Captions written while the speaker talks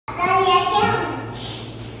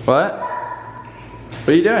What? What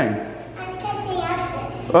are you doing? I'm catching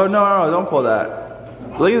up. Oh, no, don't pull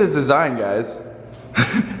that. Look at this design, guys.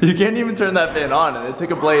 You can't even turn that fan on, and it took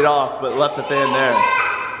a blade off, but left the fan there.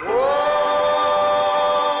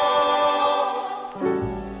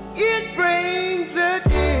 It brings a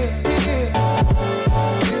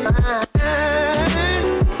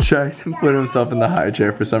Jackson put himself in the high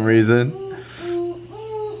chair for some reason.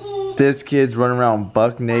 This kid's running around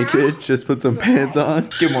buck naked, just put some pants on.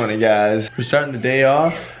 Good morning, guys. We're starting the day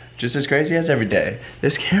off just as crazy as every day.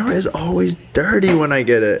 This camera is always dirty when I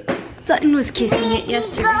get it. Sutton was kissing it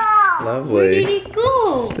yesterday. Lovely. Where did he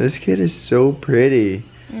go? This kid is so pretty,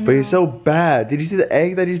 but he's so bad. Did you see the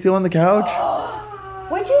egg that he threw on the couch?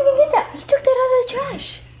 Where'd you even get that? He took that out of the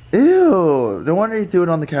trash. Ew, no wonder he threw it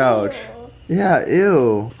on the couch. Yeah,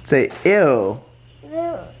 ew. Say ew.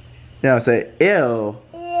 No, say ew.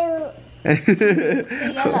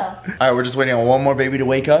 Alright, we're just waiting on one more baby to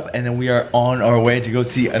wake up, and then we are on our way to go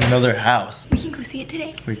see another house. We can go see it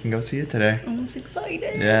today. We can go see it today. I'm so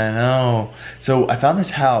excited. Yeah, I know. So I found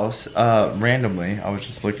this house randomly. I was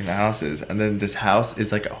just looking at houses, and then this house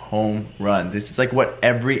is like a home run. This is like what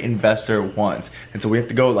every investor wants, and so we have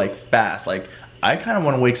to go like fast. Like I kind of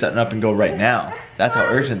want to wake something up and go right now. That's how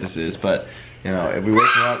urgent this is. But you know, if we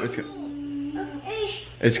wake him up,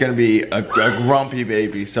 it's gonna be a grumpy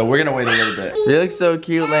baby, so we're gonna wait a little bit. You look so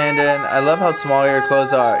cute, Landon. I love how small your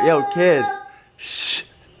clothes are. Yo, kid. Shh.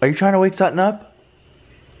 Are you trying to wake Sutton up?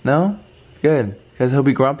 No? Good. Because he'll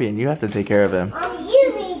be grumpy and you have to take care of him. Oh,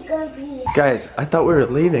 you be grumpy. Guys, I thought we were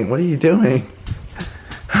leaving. What are you doing?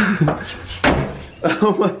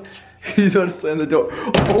 Oh my. He's gonna slam the door.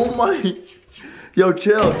 Oh my. Yo,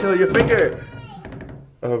 chill, your finger.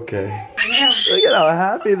 Okay. Look at how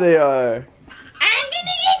happy they are.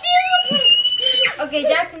 Okay,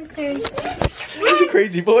 Jackson's turn. That's a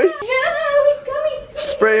crazy voice. No, he's coming.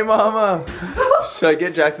 Spray mama. Should I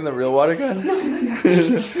get Jackson the real water gun?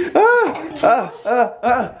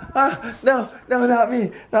 No, not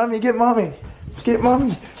me. Not me. Get mommy. Get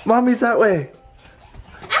mommy. Mommy's that way.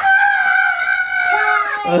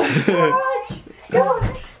 Go to the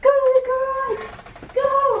garage.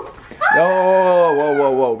 Go.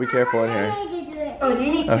 Whoa. Be careful in here. Oh,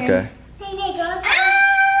 Nene's turn. Okay.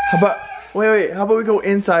 How about, wait. How about we go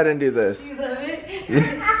inside and do this? You love it?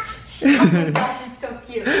 Oh my gosh, it's so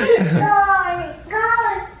cute. Go.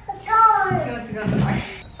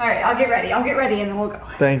 Alright, I'll get ready and then we'll go.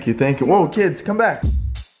 Thank you. Whoa, kids, come back.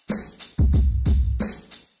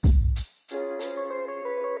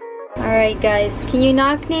 Alright guys, can you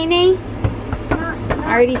knock, Nene?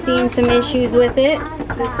 Already seeing some issues with it.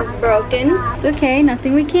 This is broken. It's okay,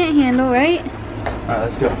 nothing we can't handle, right? Alright,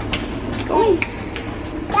 let's go. Let's go.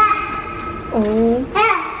 Oh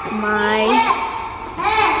my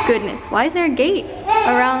goodness. Why is there a gate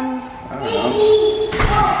around?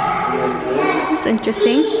 I don't know. That's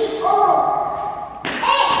interesting.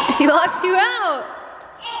 He locked you out.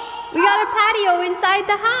 We got a patio inside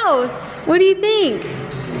the house. What do you think?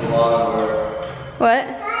 It's a lot of work. What?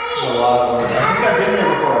 It's a lot of work. I think I've been here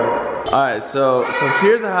before. Alright, so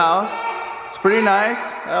here's a house. It's pretty nice.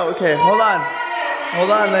 Oh, okay, hold on. Hold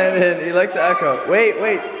on, Landon. He likes to echo. Wait.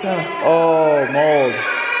 Oh, mold.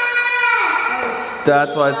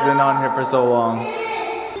 That's why it's been on here for so long.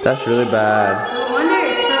 That's really bad. No wonder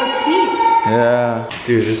it's so cheap. Yeah.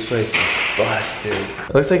 Dude, this place is busted.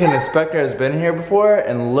 It looks like an inspector has been here before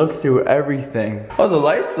and looked through everything. Oh, the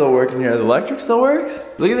light's still working here. The electric still works?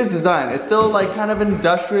 Look at this design. It's still like kind of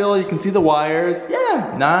industrial. You can see the wires.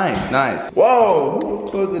 Yeah, nice. Whoa, who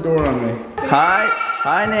closed the door on me?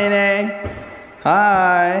 Hi, Nene.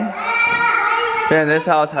 Hi. Man, this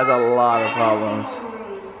house has a lot of problems.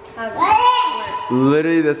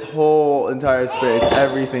 Literally this whole entire space,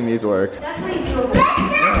 everything needs work. Definitely doable.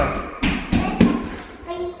 Yeah.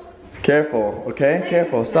 Careful, okay?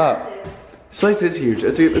 Careful, stop. This place is huge.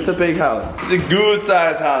 It's a big house. It's a good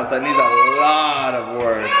sized house that needs a lot of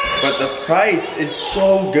work. But the price is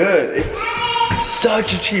so good. It's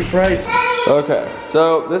such a cheap price. Okay,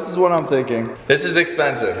 so this is what I'm thinking. This is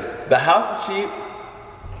expensive. The house is cheap.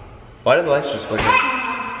 Why did the lights just flicker?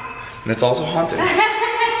 And it's also haunted.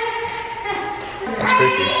 That's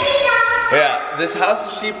freaky. Yeah, this house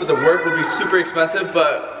is cheap, but the work will be super expensive.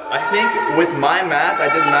 But I think with my math, I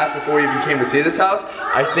did the math before we even came to see this house,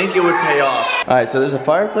 I think it would pay off. All right, so there's a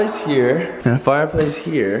fireplace here and a fireplace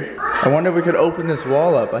here. I wonder if we could open this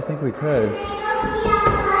wall up. I think we could.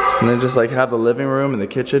 And then just like have the living room and the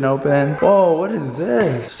kitchen open. Whoa, what is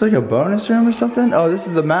this? It's like a bonus room or something? Oh, this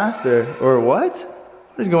is the master. Or what?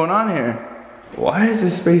 What is going on here? Why is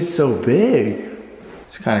this space so big?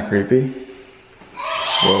 It's kind of creepy.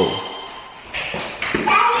 Whoa.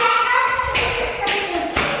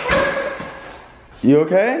 You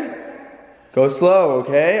okay? Go slow,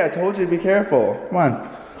 okay? I told you to be careful. Come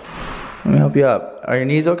on. Let me help you up. Are your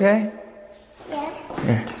knees okay? Yeah.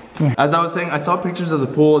 Here, come here. As I was saying, I saw pictures of the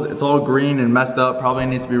pool. It's all green and messed up. Probably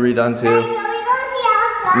needs to be redone too. Can we go see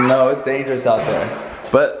outside? No, it's dangerous out there.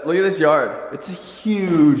 But look at this yard. It's a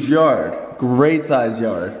huge yard. Great size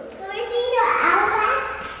yard. Can we see the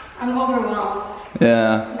outside? I'm overwhelmed.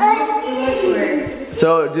 Yeah. It's too much work.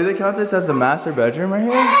 So, do they count this as the master bedroom right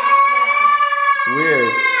here? It's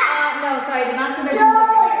weird. No, sorry, the master bedroom's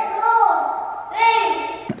over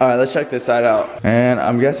there. All right, let's check this side out. And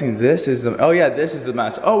I'm guessing this is the, oh yeah, this is the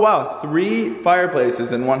master. Oh wow, 3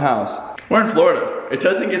 fireplaces in one house. We're in Florida. It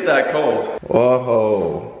doesn't get that cold.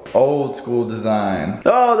 Whoa, old school design.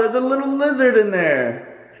 Oh, there's a little lizard in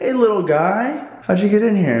there. Hey little guy, how'd you get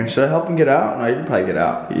in here? Should I help him get out? No, you can probably get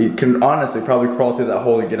out. You can honestly probably crawl through that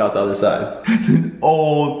hole and get out the other side. It's an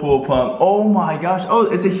old pool pump. Oh my gosh, oh,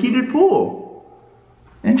 it's a heated pool.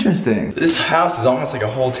 Interesting. This house is almost like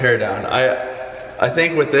a whole tear down. I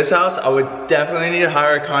think with this house, I would definitely need to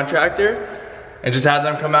hire a contractor and just have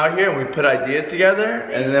them come out here and we put ideas together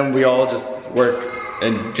and then we all just work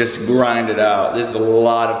and just grind it out. This is a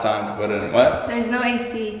lot of time to put in. What? There's no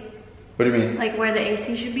AC. What do you mean? Like where the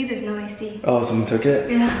AC should be, there's no AC. Oh, someone took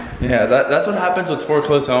it? Yeah. Yeah, that's what happens with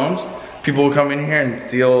foreclosed homes. People will come in here and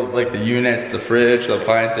steal like the units, the fridge, the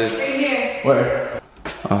appliances. Right here. Where?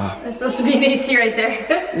 There's supposed to be an AC right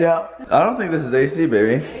there. Yeah. I don't think this is AC,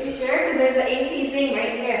 baby. Are you sure? Because there's an AC thing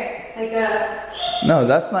right here. Like a... No,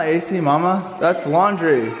 that's not AC, mama. That's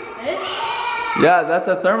laundry. This? Yeah, that's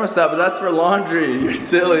a thermostat, but that's for laundry. You're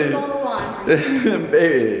silly. Stole the laundry.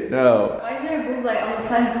 Baby, no. Why is there a boob light on the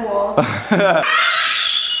side of the wall?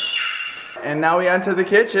 And now we enter the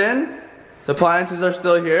kitchen. The appliances are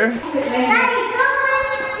still here.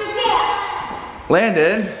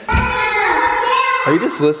 Landon, are you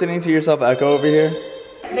just listening to yourself echo over here?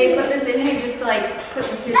 They put this in here just to like put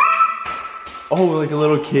the kids. Oh, like a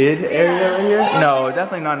little kid area over here? No,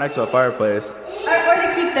 definitely not next to a fireplace. Or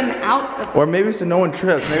to keep them out of. Or maybe so no one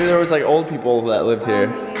trips. Maybe there was like old people that lived here.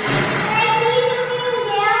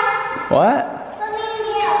 What?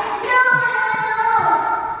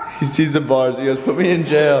 He sees the bars, he goes, put me in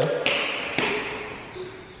jail.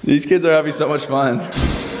 These kids are having so much fun.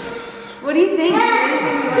 What do you think?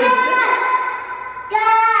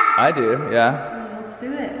 I do, yeah. Let's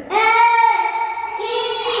do it.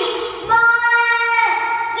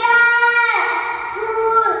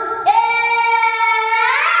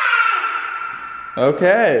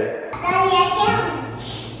 Okay. Daddy, I can't.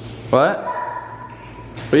 What?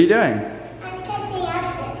 What are you doing? I'm catching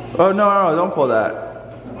up. Oh, no, don't pull that.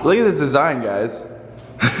 Look at this design, guys.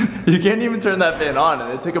 You can't even turn that fan on,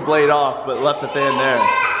 and it took a blade off, but left the fan there.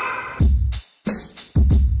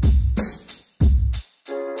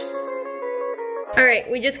 All right,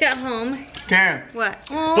 we just got home. Karen. What?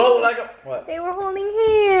 Blow like a, what? They were holding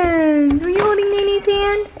hands. Were you holding Nini's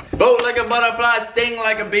hand? Blow like a butterfly, sting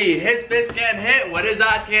like a bee. His fist can't hit what his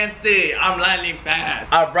eyes can't see. I'm lightning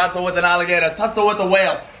fast. I wrestle with an alligator, tussle with a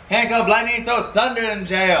whale. Handcuff, lightning, throw thunder in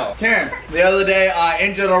jail. Karen, the other day I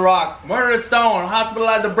injured a rock, murdered a stone,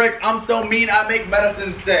 hospitalized a brick. I'm so mean I make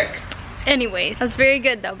medicine sick. Anyway, that was very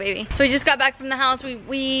good though, baby. So we just got back from the house.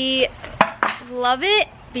 We love it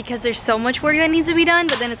because there's so much work that needs to be done,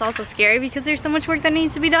 but then it's also scary because there's so much work that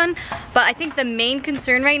needs to be done. But I think the main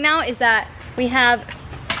concern right now is that we have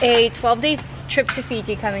a 12-day trip to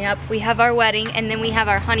Fiji coming up. We have our wedding and then we have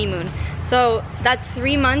our honeymoon. So that's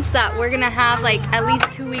 3 months that we're gonna have like at least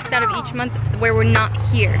 2 weeks out of each month where we're not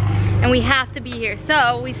here. And we have to be here.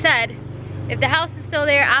 So we said, if the house is still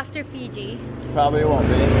there after Fiji, Probably won't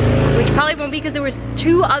be. which probably won't be because there was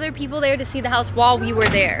 2 other people there to see the house while we were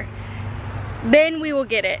there, then we will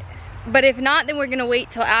get it. But if not, then we're gonna wait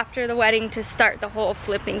till after the wedding to start the whole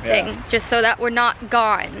flipping thing, just so that we're not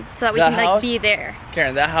gone, so that we can like be there.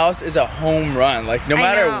 Karen, that house is a home run. Like no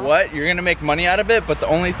matter what, you're gonna make money out of it, but the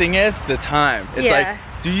only thing is the time. It's like,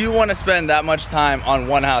 do you wanna spend that much time on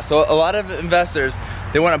one house? So a lot of investors,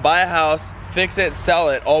 they wanna buy a house, fix it, sell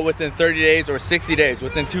it all within 30 days or 60 days,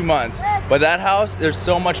 within 2 months. But that house, there's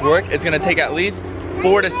so much work, it's gonna take at least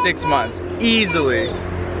 4 to 6 months, easily.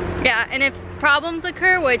 Yeah, and if problems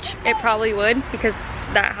occur, which it probably would because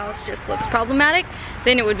that house just looks problematic,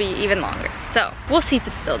 then it would be even longer. So we'll see if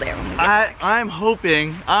it's still there when we get back. I'm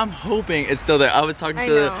hoping it's still there. I was talking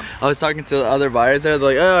to the other buyers there. They're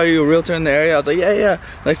like, oh, are you a realtor in the area? I was like, yeah.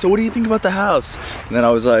 Like, so what do you think about the house? And then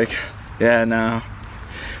I was like, yeah, no,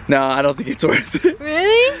 I don't think it's worth it.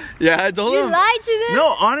 Really? Yeah, I told them. You lied to them?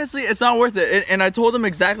 No, honestly, it's not worth it. And I told them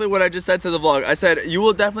exactly what I just said to the vlog. I said, you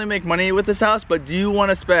will definitely make money with this house, but do you want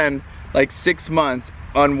to spend like 6 months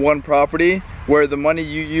on one property, where the money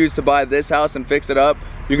you use to buy this house and fix it up,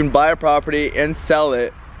 you can buy a property and sell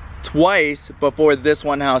it twice before this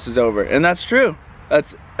one house is over. And that's true.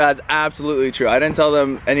 That's absolutely true. I didn't tell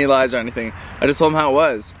them any lies or anything. I just told them how it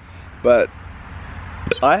was. But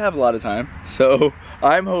I have a lot of time, so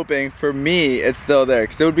I'm hoping for me it's still there,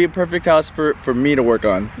 because it would be a perfect house for me to work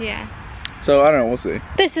on. Yeah. So I don't know, we'll see.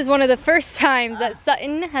 This is one of the first times that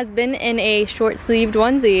Sutton has been in a short-sleeved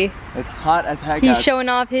onesie. It's hot as heck. He's showing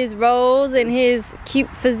off his rolls and his cute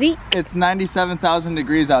physique. It's 97,000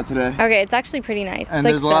 degrees out today. Okay, it's actually pretty nice. And it's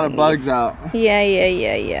there's like a lot of 70s. bugs out.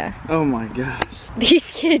 Yeah. Oh my gosh. These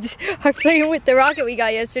kids are playing with the rocket we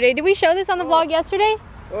got yesterday. Did we show this on the vlog yesterday?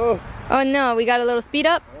 Oh. Oh no, we got a little speed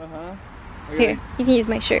up. Uh-huh. Okay. Here, you can use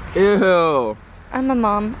my shirt. Ew. I'm a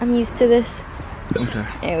mom. I'm used to this. Okay.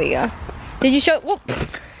 There we go. Did you show? Whoop.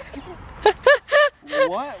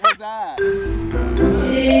 What was that?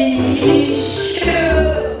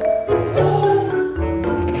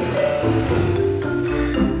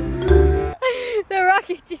 The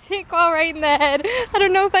rocket just hit Khoa right in the head. I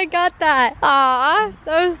don't know if I got that. Aw,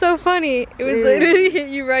 that was so funny. It was literally hit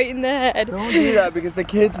you right in the head. Don't do that, because the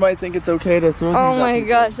kids might think it's okay to throw things Oh at my people.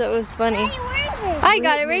 gosh, that was funny. I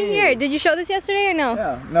got it right here. Did you show this yesterday or no?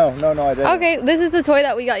 Yeah. No, I didn't. Okay, this is the toy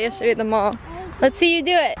that we got yesterday at the mall. Let's see you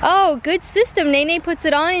do it. Oh, good system. Nene puts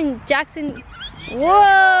it on and Jackson.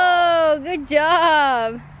 Whoa, good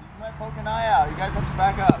job. You might poke an eye out. You guys have to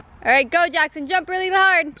back up. All right, go Jackson. Jump really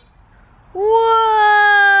hard.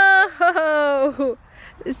 Whoa!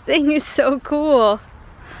 This thing is so cool.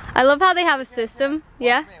 I love how they have a system.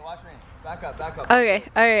 Yeah? Watch me. Back up. Okay,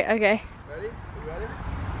 okay. Ready? You ready?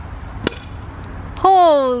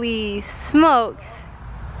 Holy smokes.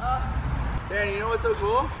 Darren, you know what's so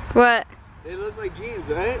cool? What? They look like jeans,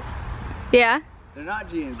 right? Yeah? They're not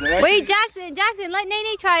jeans. They're Wait, Jackson, let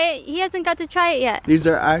Nene try it. He hasn't got to try it yet. These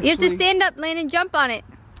are actually... You have to stand up, Landon, jump on it.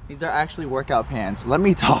 These are actually workout pants. Let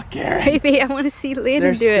me talk, Karen. Baby, I want to see Landon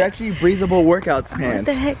They're do it. stretchy, breathable workout What pants.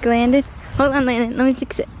 the heck, Landon? Hold on, Landon. Let me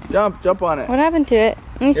fix it. Jump on it. What happened to it?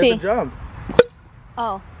 Let me You see. have to jump.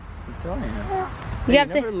 Oh. I'm telling you. You have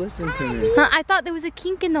never to. listen to me. Huh, I thought there was a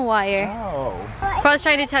kink in the wire. Oh. I was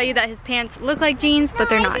trying to tell you that his pants look like jeans, but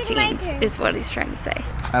they're not jeans, is what he's trying to say.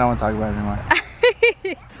 I don't want to talk about it anymore.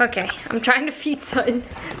 Okay, I'm trying to feed Sutton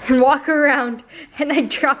and walk around, and I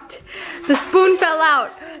dropped. The spoon fell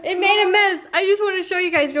out. It made a mess. I just want to show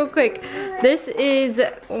you guys real quick. This is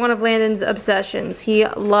one of Landon's obsessions. He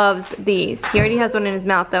loves these. He already has one in his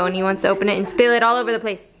mouth though, and he wants to open it and spill it all over the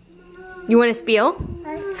place. You want to spill?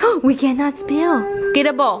 We cannot spill. Get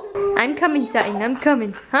a bowl. I'm coming, Sutton. I'm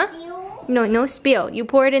coming. Huh? No, no spill. You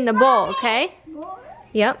pour it in the bowl, okay?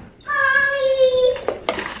 Yep.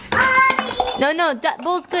 No, that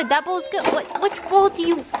bowl's good. That bowl's good. Which bowl do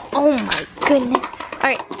you... Oh my goodness. All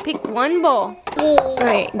right, pick one bowl. All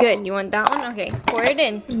right, good. You want that one? Okay, pour it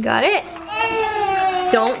in. Got it?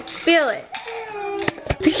 Don't spill it.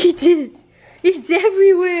 Look at this. It's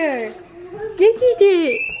everywhere. Look at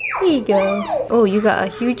it. There you go. Oh, you got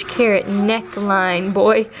a huge carrot neckline,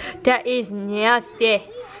 boy. That is nasty.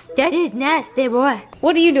 That is nasty, boy.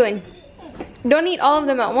 What are you doing? Don't eat all of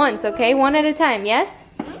them at once, okay? One at a time, yes?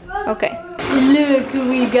 Okay. Look who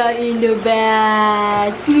we got in the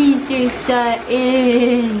bath. Mr.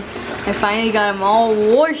 Sutton. I finally got him all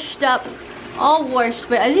washed up. All washed,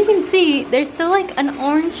 but as you can see, there's still like an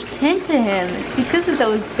orange tint to him. It's because of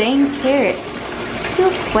those dang carrots.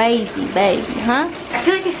 You're crazy, baby, huh? I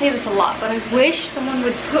feel like I say this a lot, but I wish someone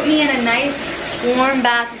would put me in a nice warm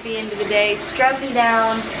bath at the end of the day, scrub me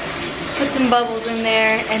down, put some bubbles in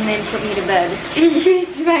there, and then put me to bed. You're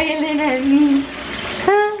smiling at me,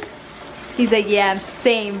 huh? He's like, yeah,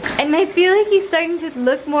 same. And I feel like he's starting to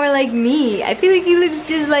look more like me. I feel like he looks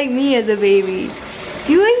just like me as a baby.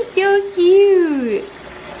 You are so cute.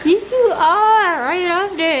 Yes, you are. I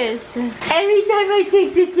love this. Every time I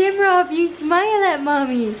take the camera off, you smile at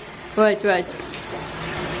mommy. Watch.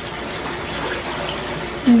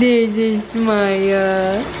 There's a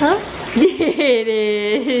smile. Huh? There it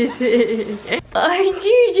is. Aren't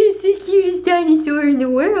you just the cutest dinosaur in the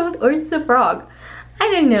world? Or is it a frog? I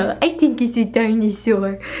don't know. I think it's a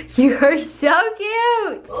dinosaur. You are so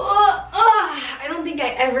cute. I don't think I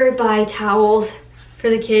ever buy towels for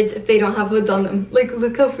the kids if they don't have hoods on them. Like,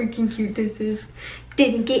 look how freaking cute this is.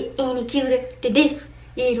 Doesn't get any cuter than this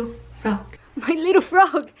little frog. My little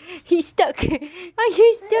frog, he's stuck. Oh,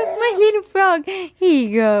 you're stuck, my little frog. Here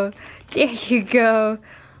you go. There you go.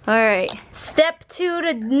 All right, step 2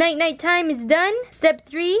 to night time is done. Step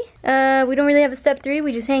 3, we don't really have a step 3.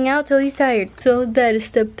 We just hang out till he's tired. So that is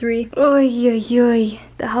step 3. Oy.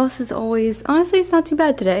 The house is always, honestly, it's not too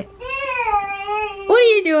bad today. What are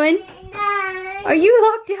you doing? Dad. Are you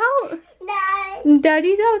locked out? Dad.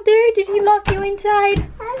 Daddy's out there. Did he lock you inside?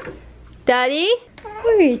 Daddy?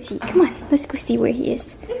 Where is he? Come on, let's go see where he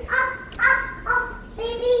is.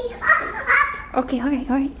 Baby. Okay,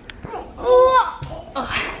 alright.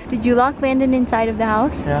 Oh. Did you lock Landon inside of the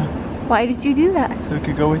house? Yeah. Why did you do that? So we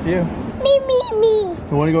could go with you. Me.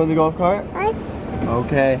 You want to go in the golf cart? Us.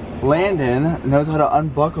 Okay. Landon knows how to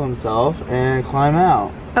unbuckle himself and climb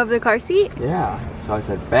out. Of the car seat? Yeah. So I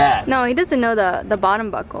said, bad. No, he doesn't know the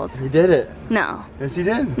bottom buckles. He did it. No. Yes, he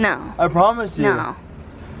did. No. I promise you. No.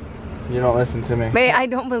 You don't listen to me. Babe, I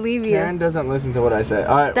don't believe you. Karen doesn't listen to what I say.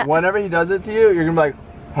 All right, whenever he does it to you, you're gonna be like,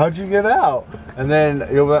 how'd you get out? And then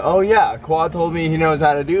you'll be like, oh yeah, Khoa told me he knows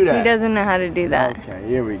how to do that. He doesn't know how to do that. Okay,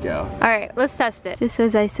 here we go. All right, let's test it. Just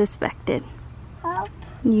as I suspected. Help.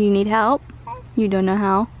 You need help? Yes. You don't know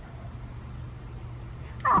how?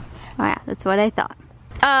 Help. Oh yeah, that's what I thought.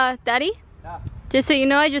 Daddy? Yeah. Just so you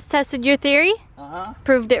know, I just tested your theory. Uh-huh.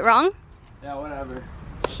 Proved it wrong. Yeah, whatever.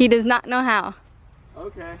 He does not know how.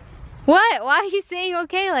 Okay. What? Why are you saying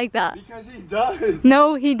okay like that? Because he does.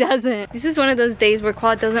 No, he doesn't. This is one of those days where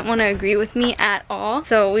Khoa doesn't want to agree with me at all.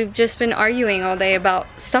 So we've just been arguing all day about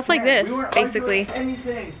stuff like this, we weren't basically. arguing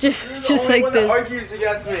anything. Just You're the only like one this. that argues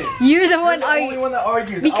against me. You're the You're one the only arguing. one that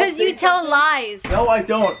argues. Because I'll say you tell something. lies. No, I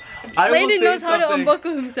don't. I will Landon say knows how to something.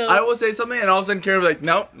 unbuckle himself. I will say something and all of a sudden Karen will be like,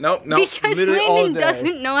 nope. Because Literally all Landon day.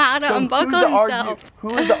 doesn't know how to So unbuckle himself.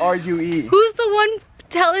 Who is the arguee? Who's the one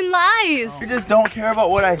telling lies? You just don't care about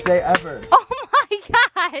what I say ever. Oh my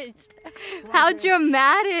gosh! How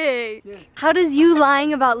dramatic! How does you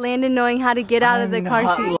lying about Landon knowing how to get out of the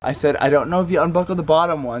car seat? I said, I don't know if you unbuckled the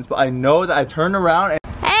bottom ones, but I know that I turned around and...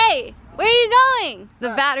 Hey! Where are you going? The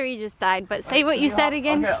battery just died, but say what you said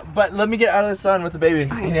again. Okay, but let me get out of the sun with the baby.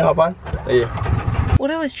 Right. Can you hop on? There you go.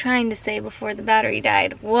 What I was trying to say before the battery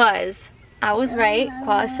died was, I was right.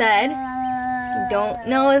 Khoa said, don't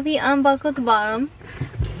know if he unbuckled the bottom.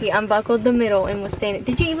 He unbuckled the middle and was staying.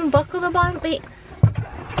 Did you even buckle the bottom? Wait.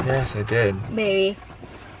 Yes, I did. Baby.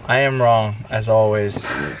 I am wrong, as always.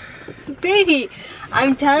 Baby,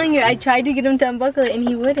 I'm telling you, I tried to get him to unbuckle it and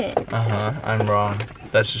he wouldn't. Uh-huh, I'm wrong.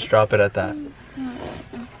 Let's just drop it at that.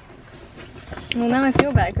 Well, now I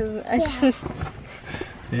feel bad because I just...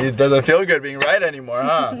 It doesn't feel good being right anymore,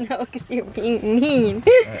 huh? No, because you're being mean.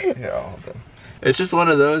 Here, I'll hold them. It's just one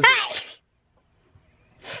of those...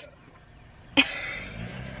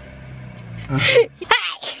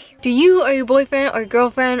 Do you or your boyfriend or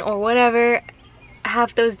girlfriend or whatever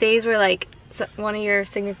have those days where like one of your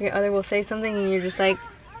significant other will say something and you're just like,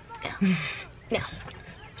 no.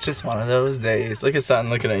 Just one of those days. Look at son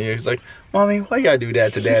looking at you. He's like, Mommy, why you gotta do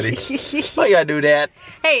that to Daddy? Why you gotta do that?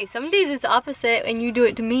 Hey, some days it's opposite and you do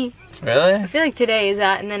it to me. Really? I feel like today is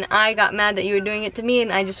that, and then I got mad that you were doing it to me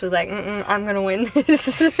and I just was like, I'm gonna win this.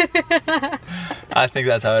 I think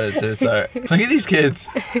that's how it is to start. Look at these kids.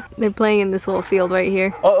 They're playing in this little field right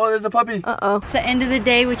here. Oh, there's a puppy. Uh-oh. It's the end of the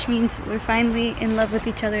day, which means we're finally in love with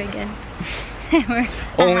each other again.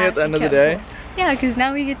 Only at the end of the day? Yeah, because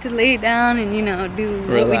now we get to lay down and, you know, do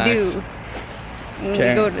Relax. what we do when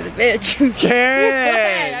Karen. we go to the bedroom.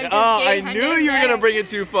 Karen! What? Oh, I kidding, I knew did you were gonna that. bring it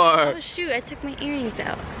too far. Oh shoot, I took my earrings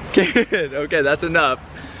out. Good. Okay, that's enough.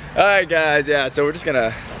 Alright guys, yeah, so we're just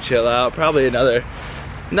gonna chill out. Probably another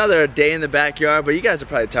day in the backyard, but you guys are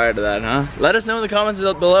probably tired of that, huh? Let us know in the comments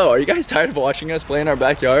below. Are you guys tired of watching us play in our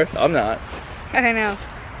backyard? I'm not. I don't know.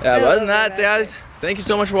 Yeah, but other than love that, it. guys, thank you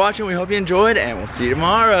so much for watching. We hope you enjoyed, and we'll see you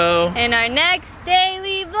tomorrow. In our next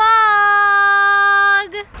daily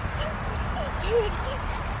vlog.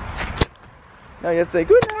 Now you have to say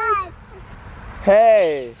good night.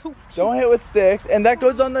 Hey, don't hit with sticks, and that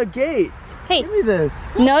goes on the gate. Hey, Give me this.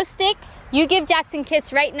 no sticks. You give Jackson a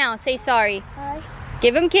kiss right now. Say sorry.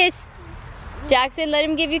 Give him a kiss. Jackson, let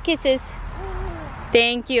him give you kisses.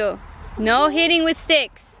 Thank you. No hitting with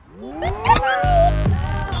sticks.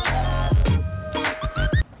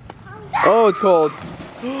 Oh, it's cold.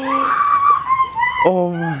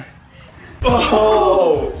 Oh my.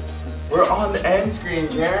 Oh, we're on the end screen,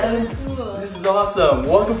 Karen. This is awesome.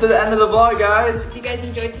 Welcome to the end of the vlog, guys. If you guys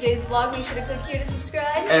enjoyed today's vlog, make sure to click here to subscribe.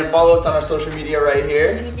 And follow us on our social media right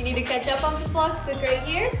here. And if you need to catch up on some vlogs, click right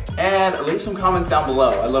here. And leave some comments down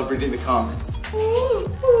below. I love reading the comments. Ooh.